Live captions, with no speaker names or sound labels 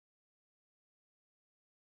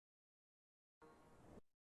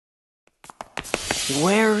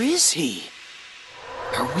Where is he?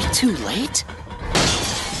 Are we too late?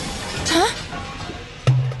 Huh?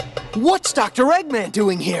 What's Dr. Eggman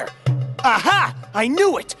doing here? Aha! I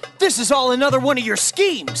knew it! This is all another one of your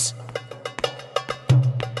schemes!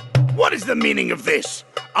 What is the meaning of this?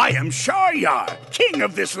 I am Sharyar, king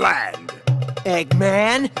of this land.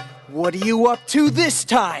 Eggman, what are you up to this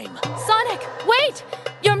time? Sonic, wait!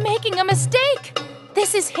 You're making a mistake!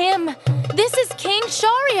 This is him. This is King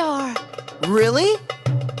Sharyar. Really?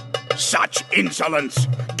 Such insolence!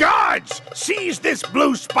 Guards, seize this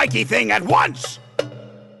blue spiky thing at once!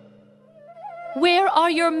 Where are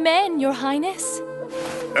your men, Your Highness?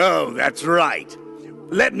 Oh, that's right.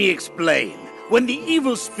 Let me explain. When the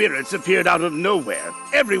evil spirits appeared out of nowhere,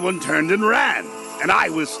 everyone turned and ran, and I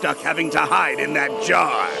was stuck having to hide in that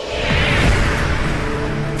jar.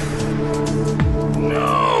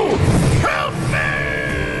 No! Help me!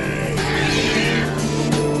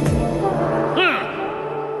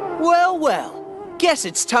 Well, well. Guess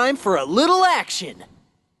it's time for a little action.